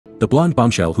the blonde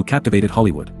bombshell who captivated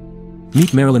Hollywood.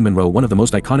 Meet Marilyn Monroe, one of the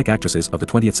most iconic actresses of the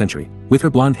 20th century. With her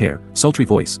blonde hair, sultry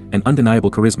voice, and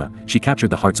undeniable charisma, she captured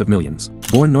the hearts of millions.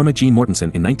 Born Norma Jeane Mortenson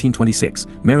in 1926,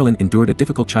 Marilyn endured a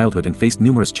difficult childhood and faced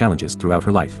numerous challenges throughout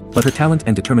her life. But her talent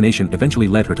and determination eventually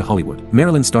led her to Hollywood.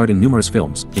 Marilyn starred in numerous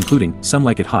films, including Some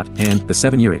Like It Hot and The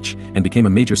 7-Year Itch, and became a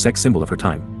major sex symbol of her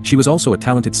time. She was also a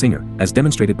talented singer, as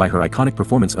demonstrated by her iconic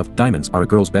performance of Diamonds Are a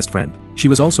Girl's Best Friend. She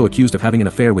was also accused of having an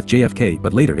affair with JFK,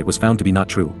 but later it was found to be not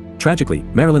true. Tragically,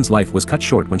 Marilyn's life was cut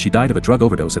short when she died of a drug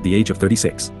overdose at the age of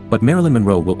 36. But Marilyn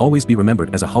Monroe will always be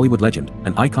remembered as a Hollywood legend,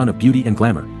 an icon of beauty and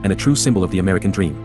glamour, and a true symbol of the American dream.